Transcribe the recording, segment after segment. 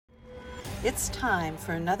It's time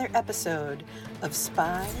for another episode of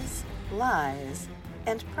Spies, Lies,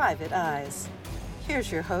 and Private Eyes.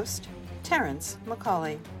 Here's your host, Terrence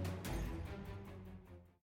McCauley.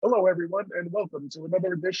 Hello, everyone, and welcome to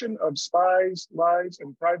another edition of Spies, Lies,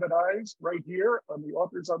 and Private Eyes right here on the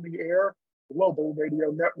Authors on the Air Global Radio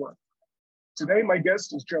Network. Today, my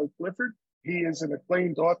guest is Joe Clifford. He is an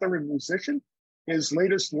acclaimed author and musician. His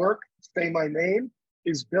latest work, Say My Name,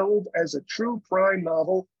 is billed as a true crime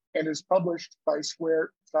novel and is published by Square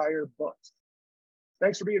Shire Books.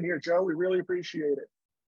 Thanks for being here, Joe. We really appreciate it.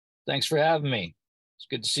 Thanks for having me. It's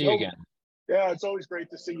good to see you again. Yeah, it's always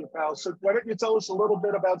great to see you, pal. So why don't you tell us a little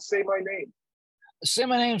bit about Say My Name? Say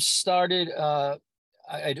My Name started, I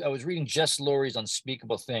was reading Jess Lurie's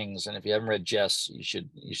Unspeakable Things, and if you haven't read Jess, you should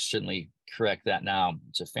certainly correct that now.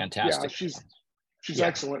 It's a fantastic. Yeah, she's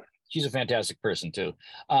excellent. She's a fantastic person too.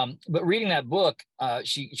 But reading that book,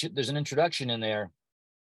 there's an introduction in there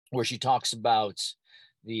where she talks about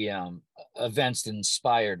the events that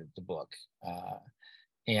inspired the book,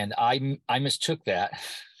 and I mistook that.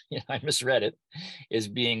 I misread it as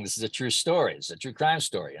being this is a true story. It's a true crime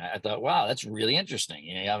story. And I thought, wow, that's really interesting.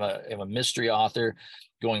 You have a mystery author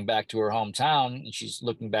going back to her hometown, and she's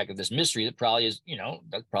looking back at this mystery that probably is,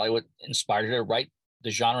 that's probably what inspired her to write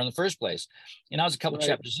the genre in the first place. And I was a couple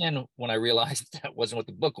chapters in when I realized that wasn't what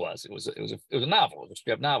the book was. It was a novel. It was a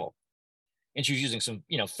straight up novel. And she was using some,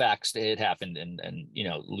 facts that had happened and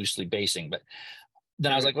loosely basing. But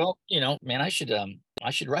then I was like, well, man, I should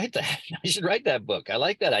write that. I should write that book. I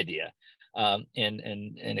like that idea. And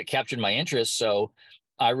it captured my interest. So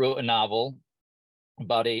I wrote a novel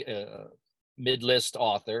about a mid-list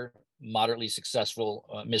author, moderately successful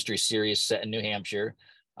mystery series set in New Hampshire.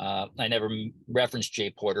 I never referenced Jay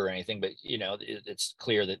Porter or anything, but it's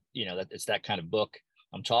clear that that it's that kind of book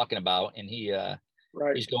I'm talking about. And he's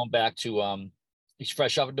going back to he's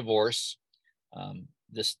fresh off a divorce.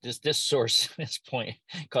 This source at this point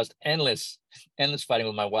caused endless fighting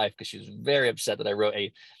with my wife because she was very upset that I wrote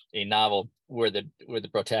a novel where the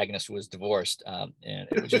protagonist was divorced, and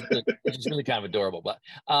which is really kind of adorable. But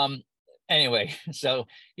anyway, so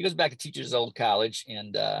he goes back to teach at his old college,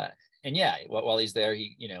 and yeah, while he's there,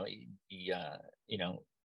 he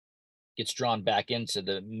gets drawn back into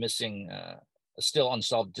the missing, still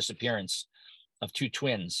unsolved disappearance of two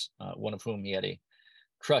twins, one of whom he had a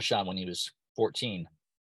crush on when he was 14.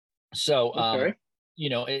 So,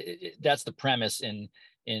 that's the premise. And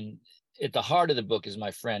at the heart of the book is my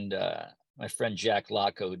friend Jack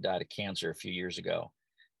Lotko, who died of cancer a few years ago.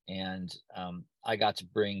 And I got to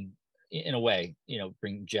bring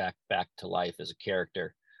Jack back to life as a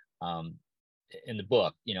character in the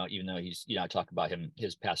book, even though he's, I talk about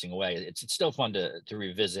his passing away. It's still fun to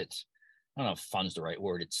revisit. I don't know if fun's the right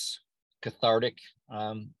word. It's cathartic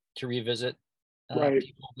to revisit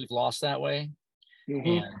people we've lost that way. Mm-hmm.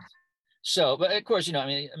 And so, but of course,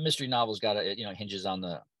 a mystery novel's got hinges on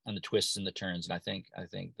the twists and the turns, and I think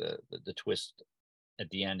the twist at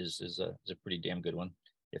the end is a pretty damn good one,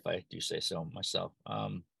 if I do say so myself.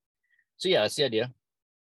 So yeah, that's the idea.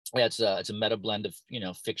 Yeah, it's a meta blend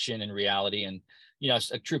of fiction and reality, and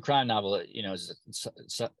a true crime novel. It's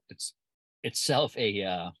itself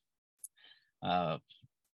a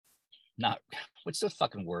not what's the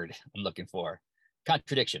fucking word I'm looking for?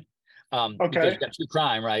 Contradiction. Because you got true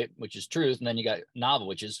crime, right, which is truth, and then you got novel,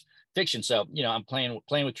 which is fiction. So I'm playing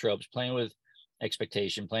with tropes, playing with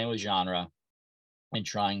expectation, playing with genre, and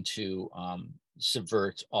trying to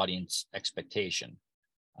subvert audience expectation.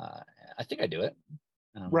 I think I do it.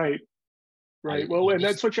 Right. And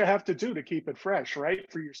that's what you have to do to keep it fresh, right,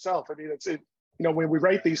 for yourself. I mean, it's when we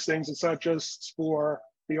write these things, it's not just for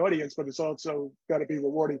the audience, but it's also got to be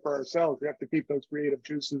rewarding for ourselves. We have to keep those creative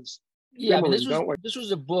juices. Yeah, this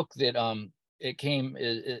was a book that it came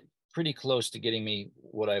pretty close to getting me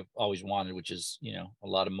what I've always wanted, which is a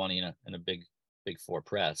lot of money in a big four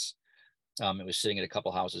press. It was sitting at a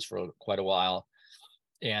couple houses for quite a while,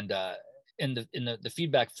 and in the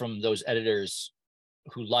feedback from those editors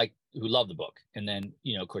who love the book, and then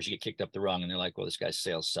of course you get kicked up the rung, and they're like, well, this guy's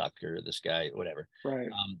sales suck, or this guy whatever, right?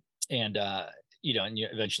 And you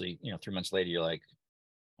eventually 3 months later you're like,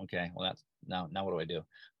 okay, well that's now what do I do?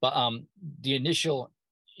 But the initial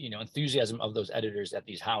enthusiasm of those editors at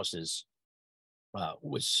these houses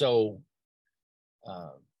was so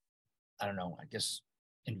I don't know, I guess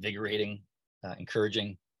invigorating,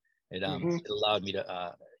 encouraging. It allowed me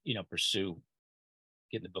to pursue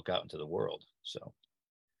getting the book out into the world. So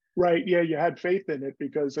right, yeah, you had faith in it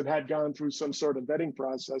because it had gone through some sort of vetting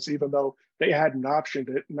process, even though they hadn't optioned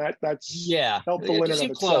it, and that's helpful in and of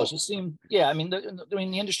itself. It seemed, yeah. I mean, the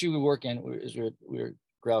industry we work in, as we were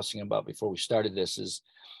grousing about before we started this, is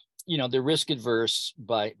they're risk adverse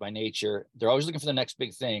by nature. They're always looking for the next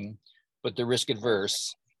big thing, but they're risk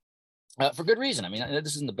adverse for good reason. I mean,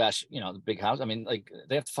 this isn't the best, the big house. I mean, like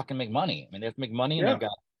they have to fucking make money. I mean, they have to make money, and Yeah.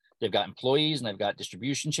 they've got employees, and they've got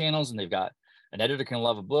distribution channels, and they've got an editor can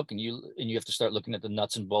love a book, and you have to start looking at the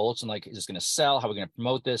nuts and bolts and like, is this going to sell? How are we going to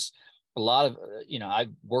promote this? A lot of,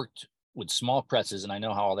 I've worked with small presses, and I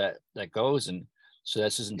know how all that goes. And so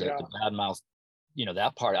this isn't the bad mouth,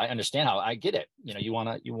 that part. I understand how I get it. You want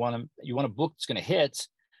a book that's going to hit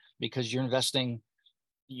because you're investing.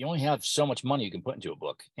 You only have so much money you can put into a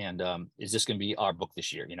book. And is this going to be our book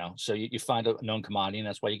this year? So you find a known commodity, and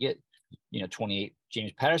that's why you get, 28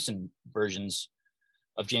 James Patterson versions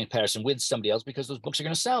of James Patterson with somebody else, because those books are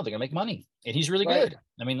going to sell. They're going to make money, and he's really good.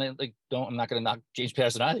 I mean, I'm not going to knock James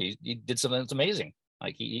Patterson either. He did something that's amazing.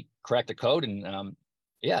 Like he cracked the code, and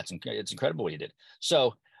it's incredible what he did.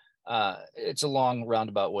 So it's a long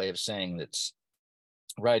roundabout way of saying that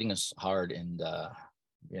writing is hard, and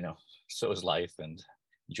so is life. And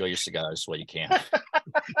enjoy your cigars while you can.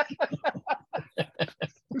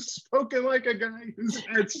 Spoken like a guy who's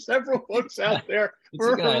had several books out there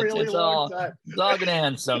for a really long time. It's all gonna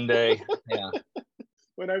end someday. Yeah.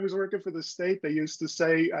 When I was working for the state, they used to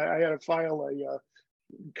say I had to file a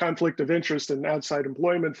conflict of interest in outside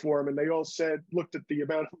employment form, and they all looked at the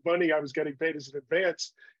amount of money I was getting paid as an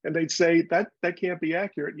advance, and they'd say that can't be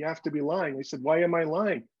accurate. You have to be lying. I said, why am I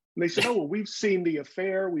lying? And they said, oh, well, we've seen The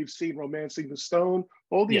Affair, we've seen Romancing the Stone.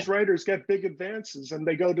 All these writers get big advances, and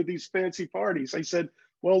they go to these fancy parties. I said,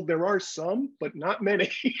 well, there are some, but not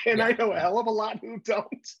many. And I know a hell of a lot who don't.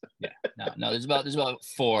 No, there's about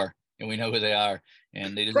 4, and we know who they are,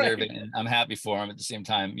 and they deserve it. And I'm happy for them. At the same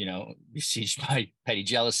time, besieged by petty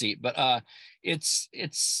jealousy. But it's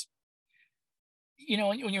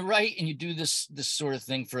when you write and you do this sort of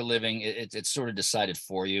thing for a living, it's sort of decided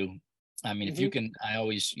for you. I mean, if you can, I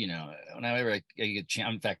always, whenever I get a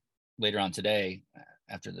chance, in fact, later on today,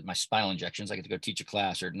 after my spinal injections, I get to go teach a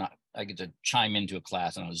class, or not, I get to chime into a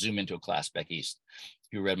class, and I'll zoom into a class back east,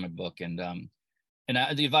 who read my book. And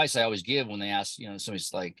the advice I always give when they ask,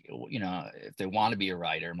 somebody's like, if they want to be a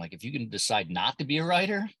writer, I'm like, if you can decide not to be a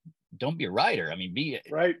writer, don't be a writer. I mean, be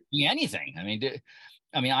anything. I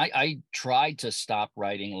mean, I tried to stop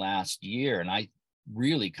writing last year, and I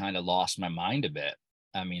really kind of lost my mind a bit.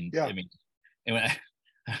 I mean, I'm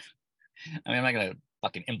not going to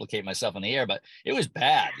fucking implicate myself on the air, but it was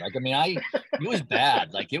bad. Like, it was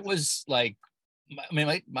bad. Like, it was like,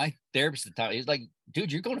 my therapist at the time, he's like,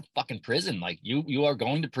 dude, you're going to fucking prison. Like you are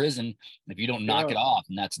going to prison if you don't knock it off.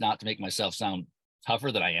 And that's not to make myself sound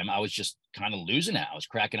tougher than I am. I was just kind of losing it. I was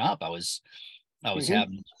cracking up. I was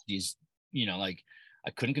having these, like, I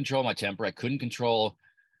couldn't control my temper. I couldn't control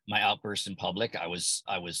my outbursts in public. I was,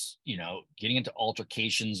 getting into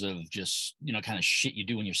altercations of just, kind of shit you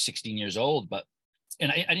do when you're 16 years old.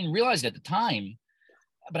 And I didn't realize it at the time,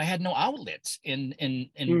 but I had no outlets. And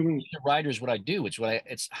the writer is what I do.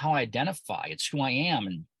 It's how I identify. It's who I am.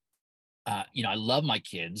 And, I love my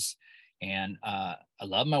kids, and I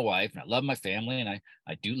love my wife, and I love my family. And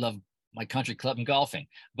I do love my country club and golfing,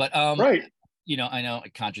 but, I know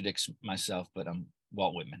it contradicts myself, but I'm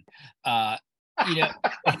Walt Whitman.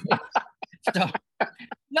 So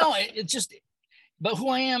no, it's just, but who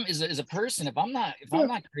I am is a person. If I'm not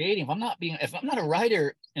creating, if I'm not a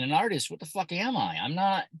writer and an artist, what the fuck am I? I'm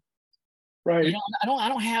not. Right. I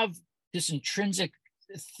don't have this intrinsic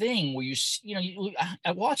thing where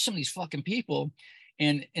I watch some of these fucking people,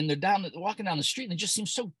 and they're walking down the street, and they just seem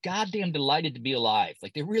so goddamn delighted to be alive.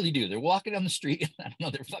 Like, they really do. They're walking down the street, and I don't know,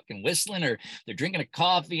 they're fucking whistling, or they're drinking a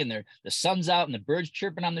coffee, and the sun's out, and the birds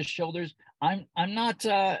chirping on their shoulders. I'm not.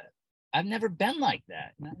 I've never been like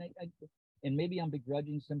that, and maybe I'm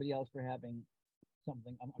begrudging somebody else for having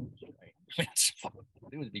something. I'm sorry.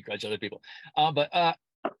 It was begrudge other people, but I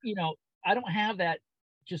don't have that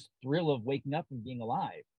just thrill of waking up and being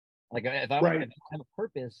alive. Like, if I have a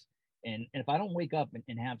purpose, and if I don't wake up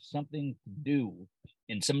and have something to do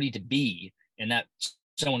and somebody to be, and that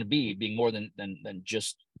someone to be being more than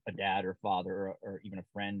just a dad or father or even a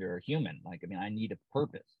friend or a human. Like, I need a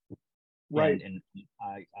purpose. Right. And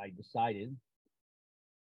I decided,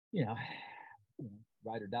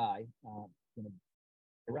 ride or die, gonna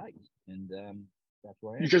write. And that's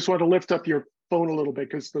where I am. You just want to lift up your phone a little bit,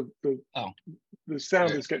 because the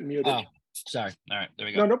sound is getting muted. Oh, sorry. All right, there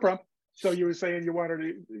we go. No problem. So you were saying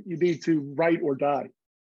you need to write or die.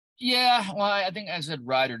 Yeah, well, I think I said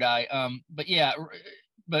ride or die. But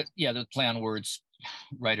the play on words,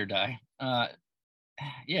 ride or die.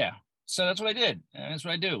 Yeah. So that's what I did. And that's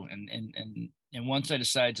what I do. And once I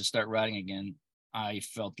decided to start writing again, I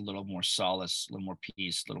felt a little more solace, a little more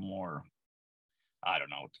peace, a little more I don't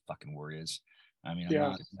know what the fucking word is. I mean, I'm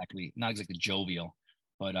Yeah. not exactly jovial,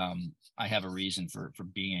 but I have a reason for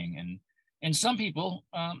being, and some people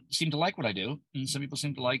seem to like what I do, and some people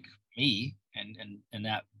seem to like me, and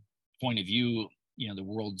that point of view, you know, the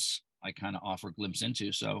worlds I kind of offer a glimpse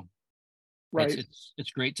into. So Right.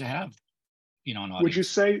 it's great to have, you know, an Would you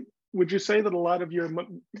audience. say that a lot of your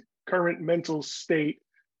current mental state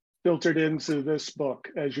filtered into this book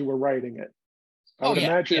as you were writing it? I Oh would yeah,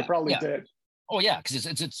 imagine yeah, it probably yeah. did. Oh yeah, because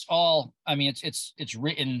it's all. I mean, it's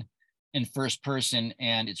written in first person,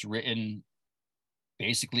 and it's written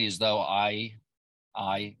basically as though I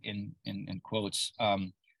in quotes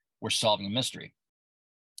were solving a mystery.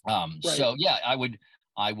 Right. So yeah, I would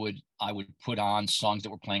put on songs that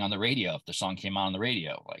were playing on the radio if the song came on the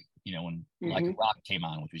radio, like, you know, when Like a Hmm. Rock came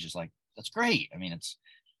on, which was just like, that's great. I mean, it's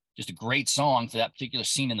just a great song for that particular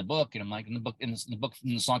scene in the book. And I'm like, in the book, and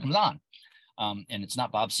the song comes on. And it's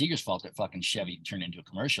not Bob Seger's fault that fucking Chevy turned into a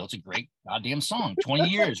commercial. It's a great goddamn song. 20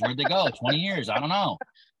 years, where'd they go? 20 years, I don't know.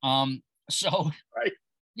 So Right.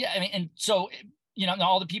 yeah, I mean, and so, you know,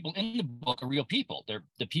 all the people in the book are real people. They're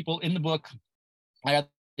the people in the book. They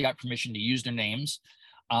got permission to use their names.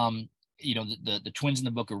 Um, you know, the twins in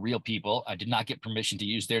the book are real people. I did not get permission to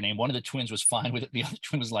use their name. One of the twins was fine with it. The other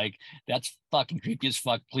twin was like, "That's fucking creepy as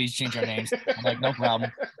fuck. Please change our names." I'm like, "No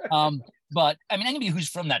problem." But I mean, anybody who's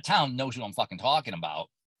from that town knows who I'm fucking talking about.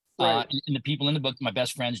 Right. And the people in the book, my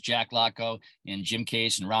best friends, Jack Lacko and Jim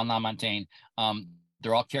Case and Ron LaMontagne,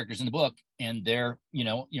 they're all characters in the book, and they're,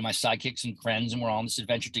 my sidekicks and friends, and we're all on this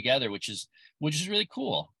adventure together, which is really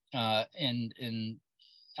cool. Yeah,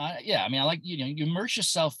 I mean, I like, you immerse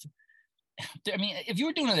yourself. I mean, if you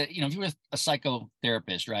were doing if you were a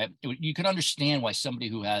psychotherapist, right, you could understand why somebody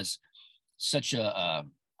who has such I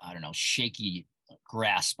don't know, shaky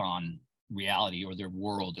grasp on reality or their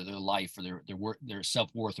world or their life or their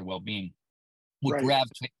self-worth or well-being would Right.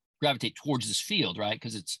 gravitate towards this field, right?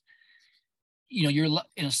 Because it's, you're,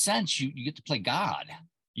 in a sense, you get to play God.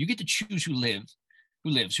 You get to choose who lives,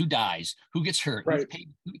 who dies, who gets hurt, who's Right. paid.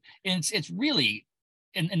 And it's really,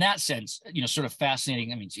 in that sense, sort of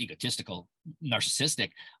fascinating. I mean, it's egotistical,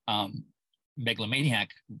 narcissistic,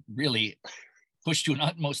 megalomaniac, really pushed to an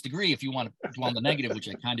utmost degree if you want to dwell on the negative, which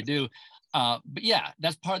I kind of do. But yeah,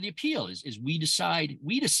 that's part of the appeal is we decide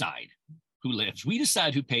who lives. We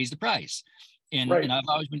decide who pays the price. And, Right. and I've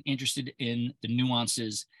always been interested in the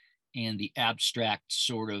nuances and the abstract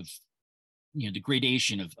sort of, the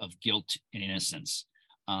gradation of guilt and innocence,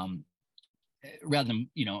 rather than,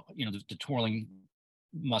 the twirling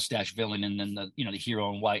mustache villain and then the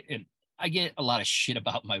hero in white. And I get a lot of shit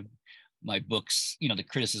about my books. The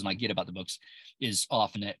criticism I get about the books is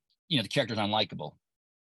often that, the character's unlikable.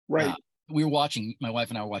 Right. My wife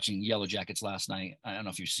and I were watching Yellow Jackets last night. I don't know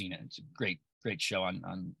if you've seen it. It's a great show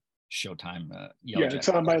on Showtime. Yellow Yeah, Jackets. it's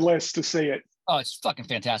on my list to see it. Oh, it's fucking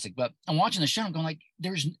fantastic. But I'm watching the show. I'm going like,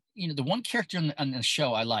 there's, the one character on the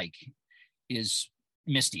show I like is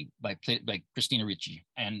Misty played by Christina Ricci.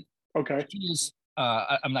 And Okay. she is,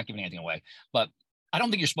 I'm not giving anything away, but I don't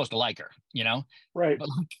think you're supposed to like her, Right. But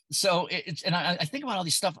so and I think about all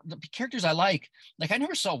these stuff, the characters I like I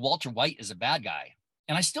never saw Walter White as a bad guy.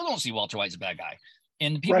 And I still don't see Walter White as a bad guy.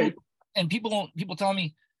 And people, Right. people tell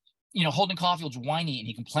me, Holden Caulfield's whiny and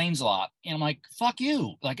he complains a lot. And I'm like, fuck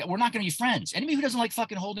you. Like, we're not going to be friends. Anybody who doesn't like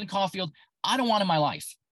fucking Holden Caulfield, I don't want in my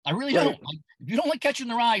life. I really Right. don't. Like, if you don't like Catcher in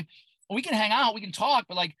the Rye, we can hang out, we can talk,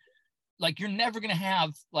 but like you're never going to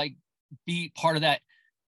have be part of that.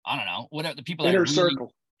 I don't know, whatever the people that Inner I really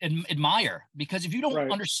circle. admire, because if you don't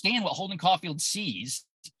Right. understand what Holden Caulfield sees,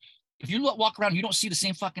 if you walk around, you don't see the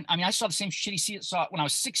same fucking. I mean, I saw the same shit he saw it when I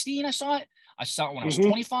was 16. I saw it when I was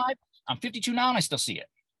 25. I'm 52 now, and I still see it.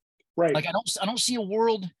 Right. Like I don't see a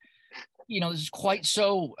world, this is quite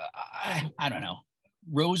so. I don't know,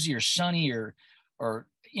 rosy or sunny or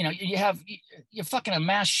you fucking a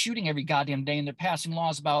mass shooting every goddamn day, and they're passing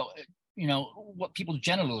laws about what people's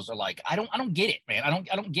genitals are like. I don't get it, man. I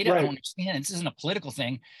don't get it. Right. I don't understand. This isn't a political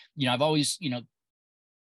thing. I've always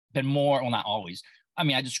been more, well, not always. I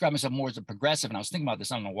mean, I describe myself more as a progressive, and I was thinking about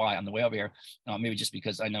this. I don't know why on the way over here. Maybe just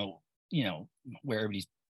because I know, where everybody's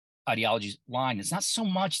ideologies line. It's not so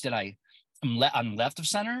much that I'm left of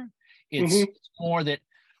center. It's more that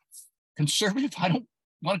conservative. I don't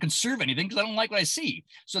want to conserve anything because I don't like what I see.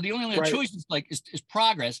 So the only other Right. choice is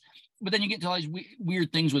progress. But then you get to all these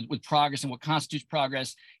weird things with progress and what constitutes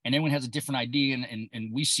progress, and everyone has a different idea,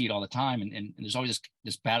 and we see it all the time. And there's always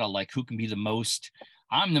this battle, like who can be the most.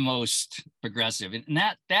 I'm the most progressive, and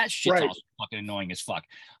that shit's Right. also fucking annoying as fuck.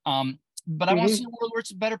 But I want to see a world where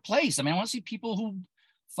it's a better place. I mean, I want to see people who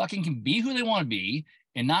fucking can be who they want to be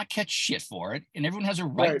and not catch shit for it. And everyone has a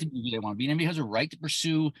right to be who they want to be. And everybody has a right to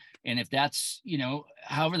pursue. And if that's,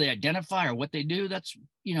 however they identify or what they do, that's,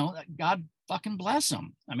 God fucking bless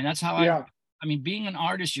them. I mean, that's how being an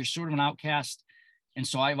artist, you're sort of an outcast. And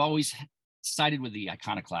so I've always sided with the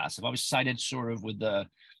iconoclasts. I've always sided sort of with the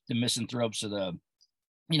misanthropes or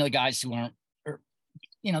the guys who aren't,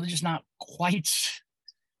 they're just not quite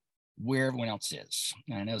where everyone else is.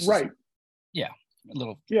 And I know this is, a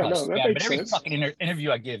little that scattered, but every sense. fucking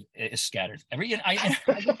interview I give is scattered. I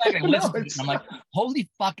go back and listen to it, and I'm like, holy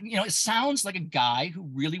fucking, it sounds like a guy who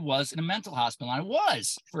really was in a mental hospital. And I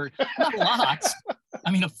was for not a lot.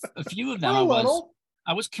 I mean, a few of them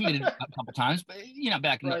I was committed a couple times, but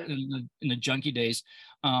back in the junkie days.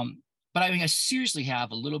 But I mean, I seriously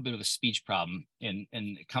have a little bit of a speech problem, and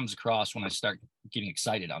it comes across when I start getting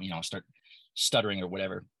excited. I start stuttering or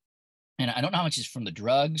whatever. And I don't know how much is from the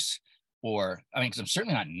drugs, or because I'm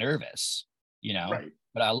certainly not nervous,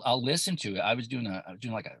 but I'll listen to it. I was doing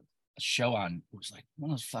like a show on, it was like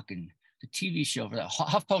one of those fucking the TV show for that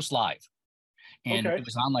HuffPost Live, and it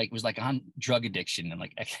was on drug addiction,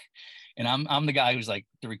 and I'm the guy who's like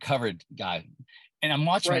the recovered guy, and I'm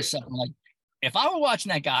watching myself. I'm like, if I were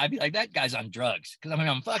watching that guy, I'd be like, that guy's on drugs, because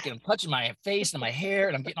I'm touching my face and my hair,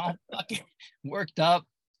 and I'm getting all fucking worked up.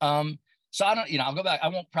 So I don't, I'll go back.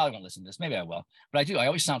 Probably won't listen to this. Maybe I will, but I do. I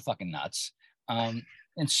always sound fucking nuts. And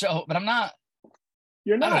so, but I'm not.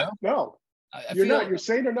 You're not. No, you're not. You're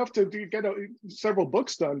sane enough to get several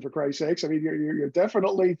books done, for Christ's sakes. I mean, you're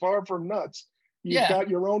definitely far from nuts. You've got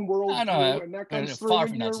your own world view, and that comes through. Far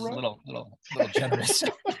from nuts is a little generous.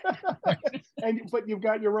 But you've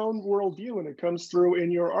got your own world view, and it comes through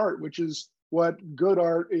in your art, which is what good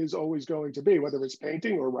art is always going to be, whether it's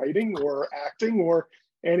painting or writing or acting or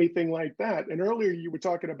anything like that. And earlier you were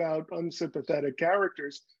talking about unsympathetic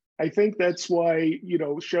characters. I think that's why,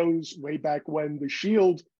 shows way back when The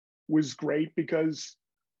Shield was great, because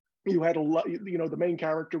you had a lot, the main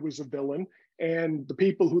character was a villain, and the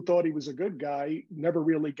people who thought he was a good guy never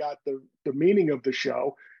really got the meaning of the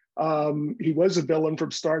show. He was a villain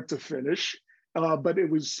from start to finish, but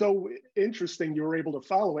it was so interesting you were able to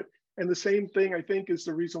follow it. And the same thing, I think, is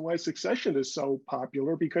the reason why Succession is so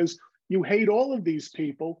popular, because you hate all of these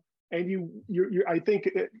people, and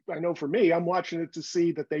I know for me, I'm watching it to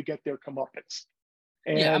see that they get their comeuppance.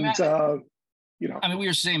 And we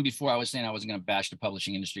were saying before, I was saying I wasn't going to bash the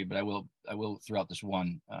publishing industry, but I will throw out this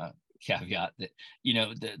one caveat that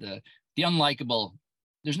the unlikable.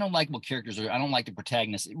 There's no likable characters, or I don't like the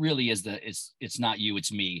protagonist. It really is it's not you,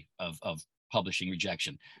 it's me of publishing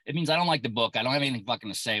rejection. It means I don't like the book. I don't have anything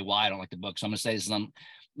fucking to say why I don't like the book. So I'm going to say this.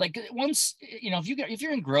 Like once, if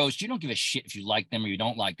you're engrossed, you don't give a shit if you like them or you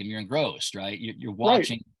don't like them. You're engrossed, right? You're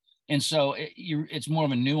watching. Right. And so it's more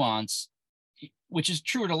of a nuance, which is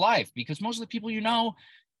truer to life, because most of the people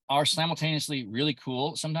are simultaneously really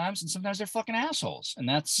cool sometimes, and sometimes they're fucking assholes. And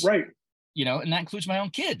that's right. And that includes my own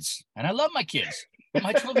kids. And I love my kids, but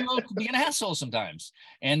my 12-year-old could be an asshole sometimes.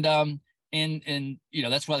 And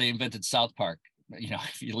that's why they invented South Park.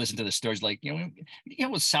 If you listen to the stories, like,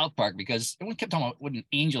 with South Park, because everyone kept talking about what an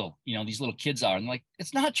angel, these little kids are. And like,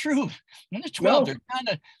 it's not true. When they're 12,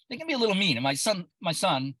 they can be a little mean. And my son,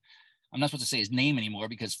 I'm not supposed to say his name anymore,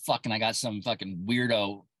 because I got some fucking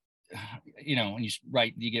weirdo, when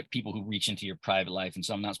you get people who reach into your private life. And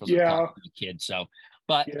so I'm not supposed to talk to the kid. So,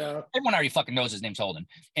 but everyone already fucking knows his name's Holden.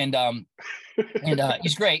 And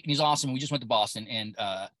he's great. And he's awesome. We just went to Boston and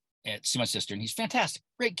see my sister, and he's fantastic.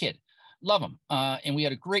 Great kid. Love him. And we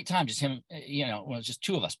had a great time, just him, when it was just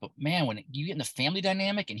two of us. But man, when you get in the family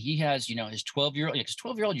dynamic, and he has, his 12-year-old, because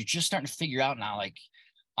 12-year-old, you're just starting to figure out now, like,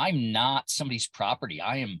 I'm not somebody's property.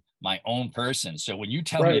 I am my own person. So when you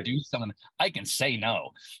tell me to do something, I can say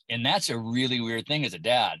no. And that's a really weird thing as a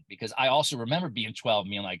dad, because I also remember being 12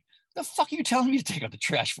 and being like, the fuck are you telling me to take out the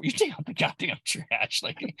trash for? You take out the goddamn trash.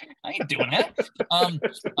 Like, I ain't doing that. I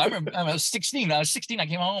remember I was 16. I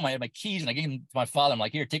came home, I had my keys, and I gave them to my father. I'm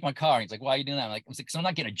like, here, take my car. And he's like, why are you doing that? I'm like, because I'm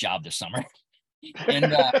not getting a job this summer.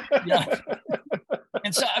 And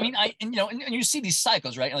and so, and you see these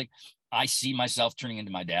cycles, right? Like, I see myself turning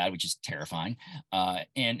into my dad, which is terrifying.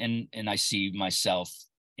 And I see myself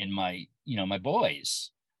in my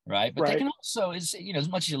boys. Right. But they can also, as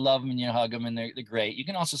much as you love them and you hug them and they're great, you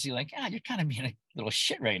can also see like, you're kind of being a little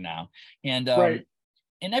shit right now. And,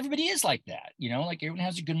 and everybody is like that, like everyone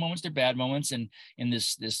has their good moments, their bad moments. And in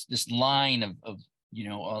this line of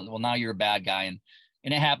well, now you're a bad guy. And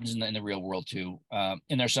it happens in the real world too. And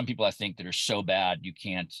there's some people I think that are so bad, you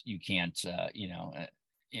can't, they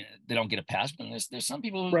don't get a pass. But there's some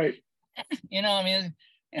people who,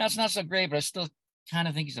 it's not so great, but I still kind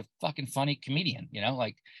of think he's a fucking funny comedian,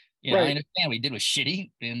 like You know, I Right. understand what he did was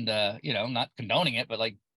shitty, and you know, not condoning it, but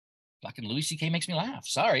like fucking Louis C.K. makes me laugh.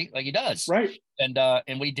 Sorry, like he does. Right. And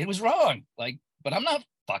what he did was wrong. Like, but I'm not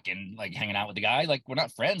fucking like hanging out with the guy. Like, we're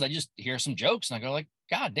not friends. I just hear some jokes and I go like,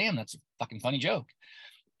 God damn, that's a fucking funny joke.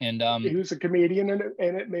 And He was a comedian, and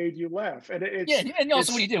it made you laugh, and yeah, and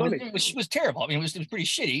also what he it's did funny. was terrible. I mean, it was pretty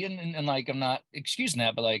shitty, and like I'm not excusing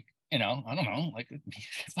that, but like, you know, I don't know, like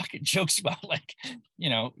fucking jokes about like, you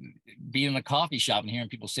know, being in a coffee shop and hearing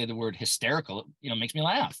people say the word hysterical, you know, makes me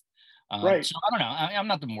laugh. Right. So I don't know. I'm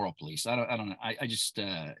not the moral police. I don't know. I just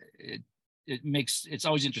it's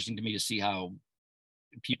always interesting to me to see how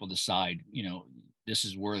people decide, you know, this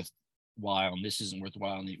is worthwhile and this isn't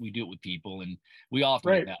worthwhile. And we do it with people, and we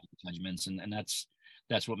often make Right. bad judgments, and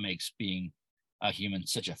that's what makes being a human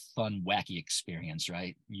such a fun, wacky experience,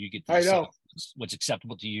 right? You get to I decide know. what's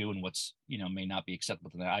acceptable to you and what's, you know, may not be acceptable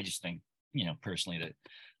to them. I just think, you know, personally, that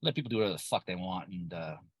let people do whatever the fuck they want, and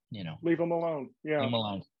you know, Leave them alone. leave Yeah. them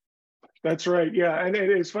alone. That's right. Yeah. And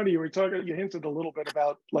it's funny, you hinted a little bit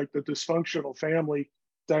about like the dysfunctional family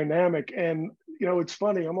dynamic. And, it's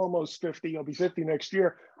funny, I'm almost 50, I'll be 50 next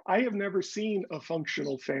year. I have never seen a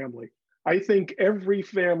functional family. I think every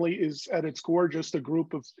family is at its core just a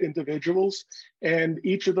group of individuals, and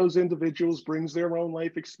each of those individuals brings their own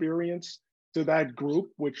life experience to that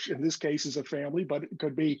group, which in this case is a family, but it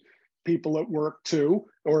could be people at work too,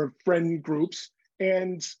 or friend groups.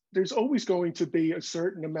 And there's always going to be a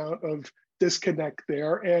certain amount of disconnect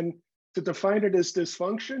there. And to define it as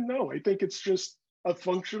dysfunction, no, I think it's just a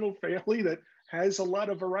functional family that has a lot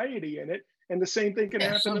of variety in it. And the same thing can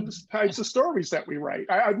Yeah, happen in some the types of stories that we write.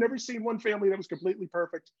 I've never seen one family that was completely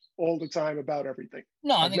perfect all the time about everything.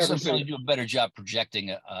 no, I I've think never some seen families it. do a better job projecting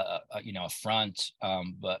you know, a front.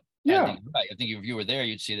 But I Yeah, think you're right. I think if you were there,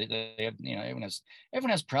 you'd see that they have, you know,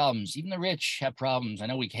 everyone has problems. Even the rich have problems. I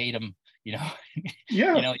know we hate them, you know, you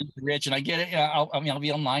yeah. know, eat the rich, and I get it. You know, I mean, I'll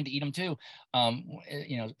be online to eat them too.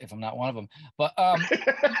 You know, if I'm not one of them. But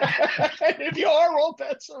If you are, all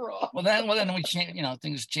bets are off. well then we change. You know,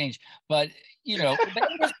 things change. But you know,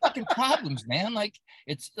 there's fucking problems, man. Like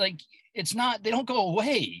it's not. They don't go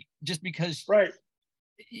away just because Right.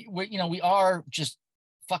 you know, we are just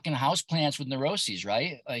fucking houseplants with neuroses,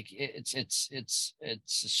 right? Like it's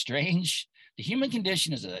strange. The human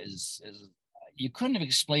condition is you couldn't have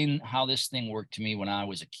explained how this thing worked to me when I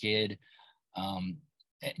was a kid.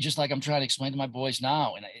 Just like I'm trying to explain to my boys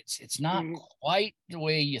now, and it's not Mhm. quite the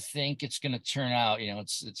way you think it's going to turn out. You know,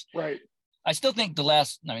 it's. Right. I still think the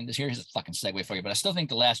last. I mean, here's a fucking segue for you, but I still think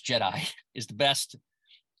the Last Jedi is the best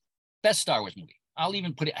Star Wars movie. I'll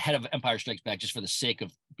even put it ahead of Empire Strikes Back just for the sake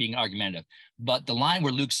of being argumentative. But the line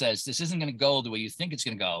where Luke says, "This isn't going to go the way you think it's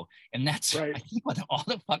going to go," and that's Right. I think about it all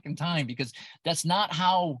the fucking time, because that's not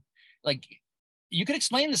how. Like, you could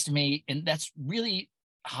explain this to me, and that's really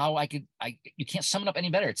how you can't sum it up any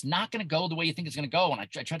better. It's not going to go the way you think it's going to go. And I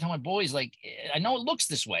try to tell my boys, like, I know it looks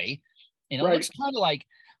this way, you know, it Right. looks kind of like,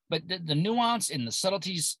 but the nuance and the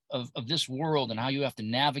subtleties of this world and how you have to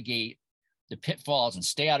navigate the pitfalls and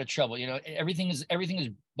stay out of trouble. You know, everything is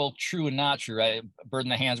both true and not true, right? A bird in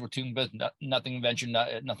the hands were two, but nothing ventured,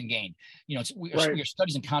 nothing gained. You know, Right. we are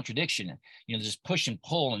studies in contradiction. You know, this push and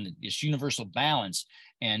pull and this universal balance.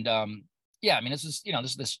 And yeah, I mean, this is, you know,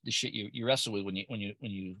 this the shit you wrestle with when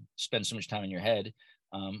you spend so much time in your head.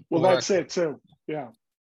 Well, Or that's it too. Yeah.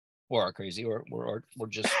 are crazy, or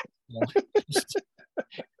just, you know,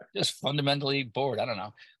 just fundamentally bored. I don't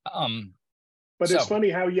know. But it's So funny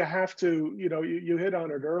how you have to, you hit on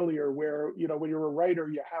it earlier where, when you're a writer,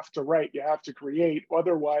 you have to write, you have to create.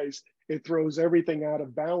 Otherwise, it throws everything out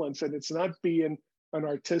of balance. And it's not being an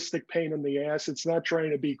artistic pain in the ass. It's not trying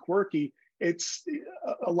to be quirky. It's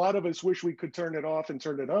a lot of us wish we could turn it off and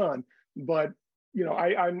turn it on. But,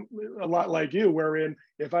 I'm a lot like you, wherein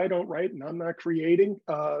if I don't write and I'm not creating,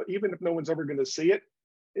 even if no one's ever going to see it,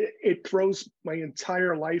 it throws my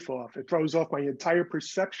entire life off. It throws off my entire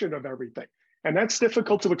perception of everything. And that's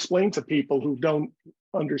difficult to explain to people who don't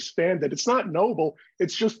understand it. It's not noble.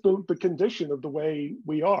 It's just the condition of the way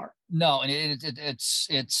we are. no, and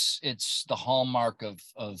it's the hallmark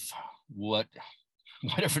of what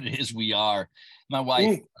whatever it is we are. My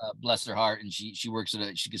wife, bless her heart, and she works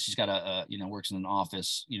she's got you know, works in an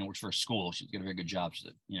office, you know, works for a school. She's got a very good job.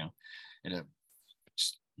 She's you know, at a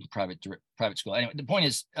private school. Anyway, the point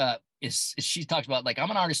is she talks about, like, I'm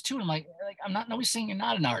an artist too, and I'm like I'm not. Nobody's saying you're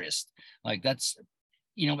not an artist. Like, that's,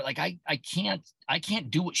 you know, but like I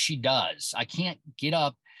can't do what she does. I can't get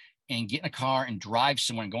up and get in a car and drive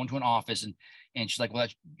somewhere and go into an office, and she's like, well,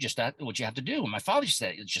 that's just what you have to do. And my father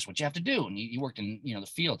said, it's just what you have to do. And he worked in, you know, the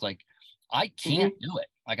field. Like, I can't do it.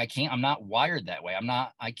 Like I'm not wired that way.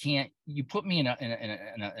 I can't, you put me in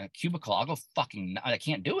a cubicle, I'll go fucking, I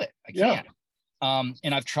can't do it. I can't.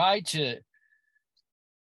 And I've tried to,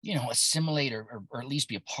 assimilate or at least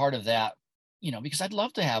be a part of that, because I'd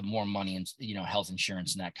love to have more money and, health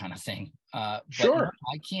insurance and that kind of thing. But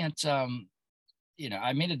I can't,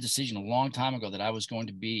 I made a decision a long time ago that I was going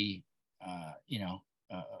to be, a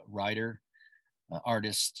writer,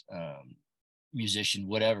 artist, musician,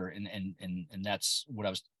 whatever. And that's what I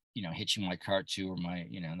was, hitching my cart to, or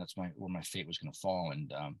that's where my fate was going to fall.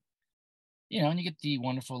 And, and you get the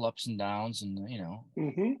wonderful ups and downs and,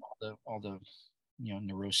 all the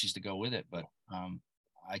neuroses to go with it. But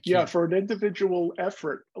I can't. For an individual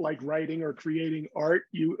effort like writing or creating art,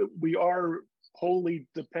 we are wholly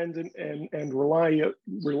dependent and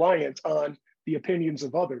reliant on the opinions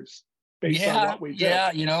of others based on what we do.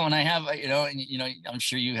 And I have, I'm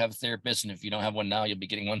sure you have therapists, and if you don't have one now, you'll be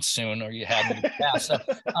getting one soon, or you have in the past. So,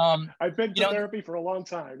 I've been to therapy for a long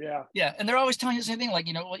time. Yeah, and they're always telling you the same thing, like,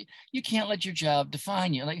 you can't let your job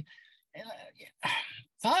define you. Like,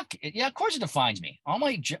 fuck, yeah, of course it defines me. All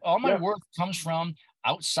my work comes from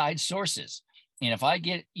outside sources, and if I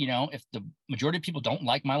get, if the majority of people don't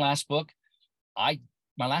like my last book, my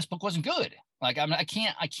last book wasn't good. Like, I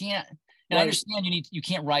can't. And I understand you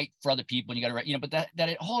can't write for other people, and you got to write, but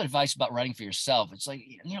that whole advice about writing for yourself, it's like,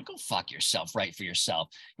 go fuck yourself, write for yourself.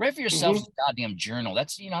 Write for yourself in a goddamn journal.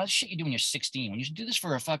 That's, that's shit you do when you're 16. When you do this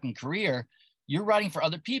for a fucking career, you're writing for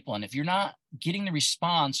other people. And if you're not getting the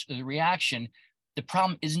response or the reaction, the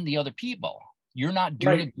problem isn't the other people. You're not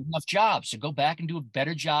doing a good enough job. So go back and do a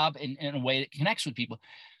better job in a way that connects with people.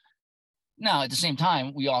 Now, at the same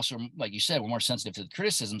time, we also, like you said, we're more sensitive to the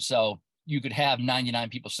criticism. So you could have 99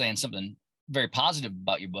 people saying something very positive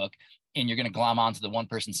about your book, and you're going to glom onto the one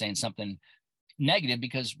person saying something negative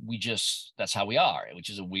because that's how we are, which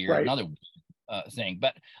is a weird, another thing.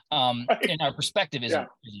 But and our perspective isn't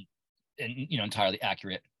entirely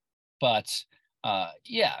accurate. But I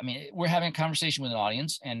mean, we're having a conversation with an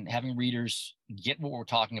audience and having readers get what we're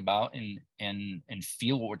talking about and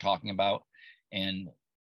feel what we're talking about and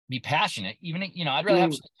be passionate. Even, I'd rather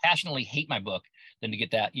have passionately hate my book than to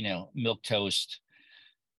get that, milk toast.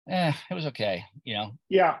 It was okay,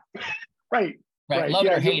 Right. Love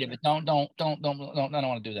it or hate it, but don't I don't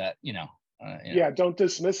want to do that, don't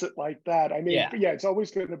dismiss it like that. I mean, it's always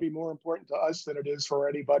going to be more important to us than it is for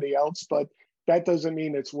anybody else, but that doesn't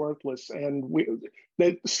mean it's worthless. And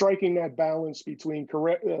striking that balance between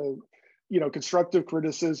constructive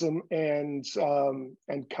criticism and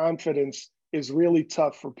confidence is really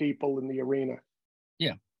tough for people in the arena.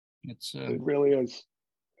 Yeah, it really is.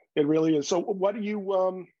 It really is. So what do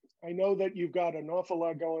you, I know that you've got an awful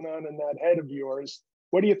lot going on in that head of yours.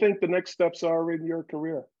 What do you think the next steps are in your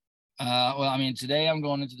career? Well, I mean, today I'm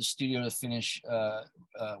going into the studio to finish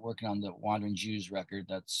working on the Wandering Jews record.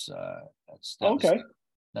 That's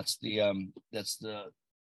the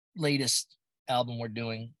latest album we're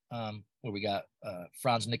doing, where we got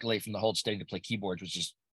Franz Nicolay from the Hold Steady to play keyboards, which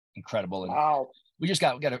is incredible. And wow. We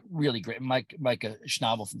got a really great Micah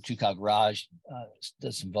Schnabel from Two Cow Garage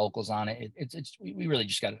does some vocals on it. We really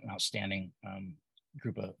just got an outstanding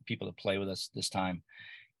group of people to play with us this time,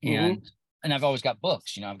 and I've always got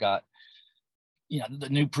books. I've got the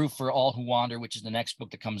new proof for All Who Wander, which is the next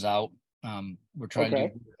book that comes out. We're trying to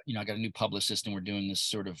do, I got a new publicist, and we're doing this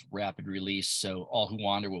sort of rapid release. So All Who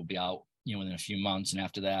Wander will be out, within a few months, and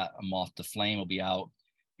after that, A Moth to Flame will be out,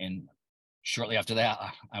 and shortly after that,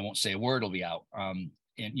 I won't say a word, will be out. And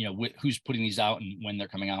who's putting these out and when they're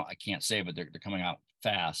coming out, I can't say, but they're coming out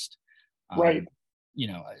fast.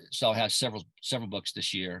 So I'll have several books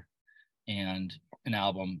this year and an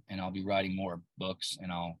album, and I'll be writing more books,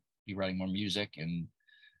 and I'll be writing more music, and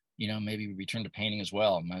maybe return to painting as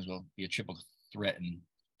well. Might as well be a triple threat in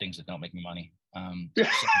things that don't make me money. If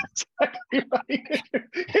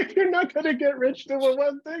you're not going to get rich doing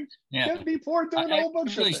one thing, get me poor doing a whole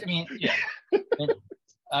bunch of things.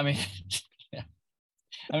 I mean,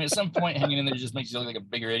 at some point, hanging in there just makes you look like a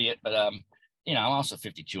bigger idiot. But I'm also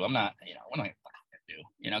 52. I'm not, what am I going to do?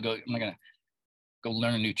 I'm not going to go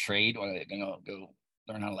learn a new trade, or I'm going to go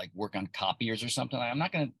learn how to work on copiers or something.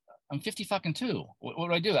 I'm 50 fucking two. What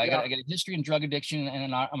do I do? I got a history in drug addiction,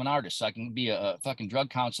 and I'm an artist, so I can be a fucking drug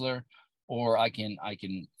counselor, or I can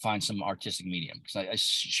find some artistic medium, because I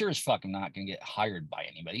sure as fuck am not going to get hired by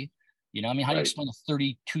anybody. How do you explain a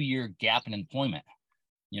 32-year gap in employment?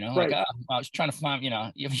 I was trying to find,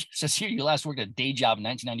 it says here you last worked at a day job in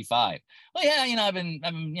 1995. Well, yeah, I've been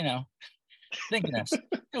thinking of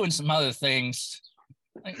doing some other things.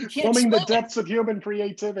 Plumbing the depths of human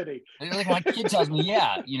creativity. Like my kid tells me,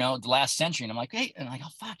 the last century, and I'm like, hey, and I'm like, oh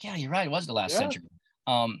fuck yeah, you're right, it was the last century.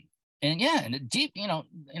 And yeah, and deep,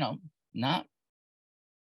 not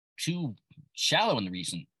too shallow in the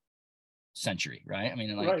recent century, right? I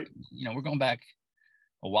mean, like, Right. We're going back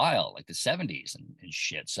a while, like the 70s and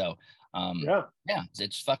shit. So yeah,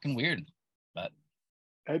 it's fucking weird, but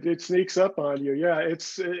it sneaks up on you. Yeah,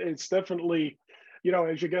 it's definitely,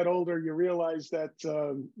 as you get older, you realize that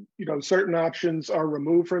certain options are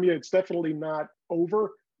removed from you. It's definitely not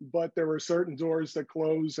over, but there are certain doors that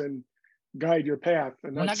close and guide your path,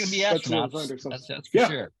 and we're not going to be that's where we astronauts. find ourselves. That's for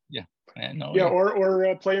sure. Yeah. No, yeah,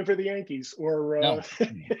 or playing for the Yankees, or no,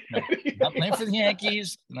 not playing for the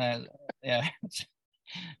Yankees. Yeah,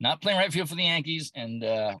 not playing right field for the Yankees, and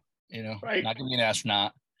right. not going to be an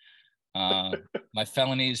astronaut. My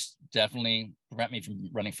felonies definitely prevent me from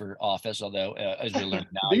running for office, although as we're learning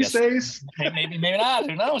now, these days, maybe not.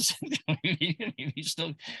 Who knows? maybe you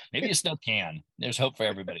still can. There's hope for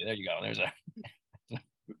everybody. There you go. There's a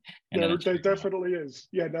there definitely is.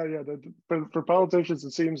 Yeah, no, yeah. For politicians,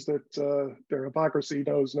 it seems that their hypocrisy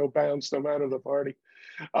knows no bounds, no matter the party.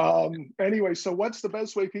 Anyway, so what's the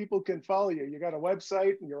best way people can follow you? You got a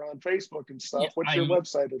website and you're on Facebook and stuff. Yeah, What's your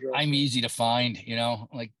website address? I'm easy to find,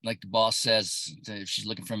 like the boss says, if she's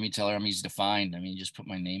looking for me, tell her I'm easy to find. I mean, you just put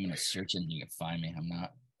my name in a search and you can find me.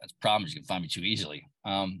 That's the problem, is you can find me too easily.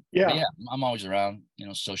 But yeah, I'm always around,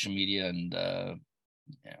 social media, and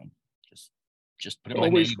just put in my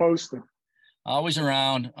name. Always posting. Always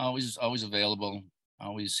around, always available,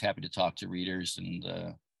 always happy to talk to readers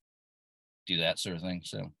and do that sort of thing.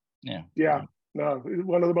 So yeah, no,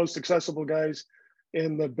 one of the most accessible guys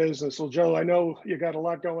in the business. Well, Joe, I know you got a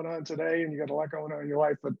lot going on today and you got a lot going on in your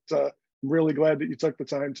life, but I'm really glad that you took the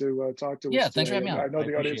time to talk to us. Yeah, thanks for having me on. I know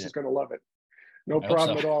the audience is going to love it. No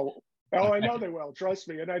problem at all. Oh, I know they will. Trust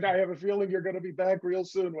me. And I have a feeling you're going to be back real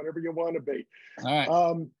soon, whenever you want to be.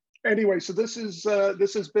 All right. Anyway, so this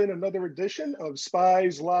has been another edition of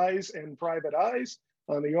Spies, Lies, and Private Eyes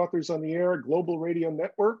on the Authors on the Air Global Radio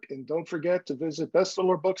Network. And don't forget to visit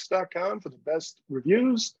bestsellerbooks.com for the best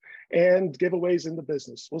reviews and giveaways in the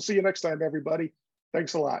business. We'll see you next time, everybody.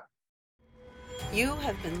 Thanks a lot. You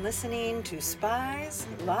have been listening to Spies,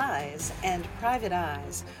 Lies, and Private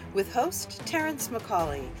Eyes with host Terrence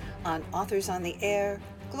McCauley on Authors on the Air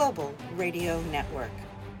Global Radio Network.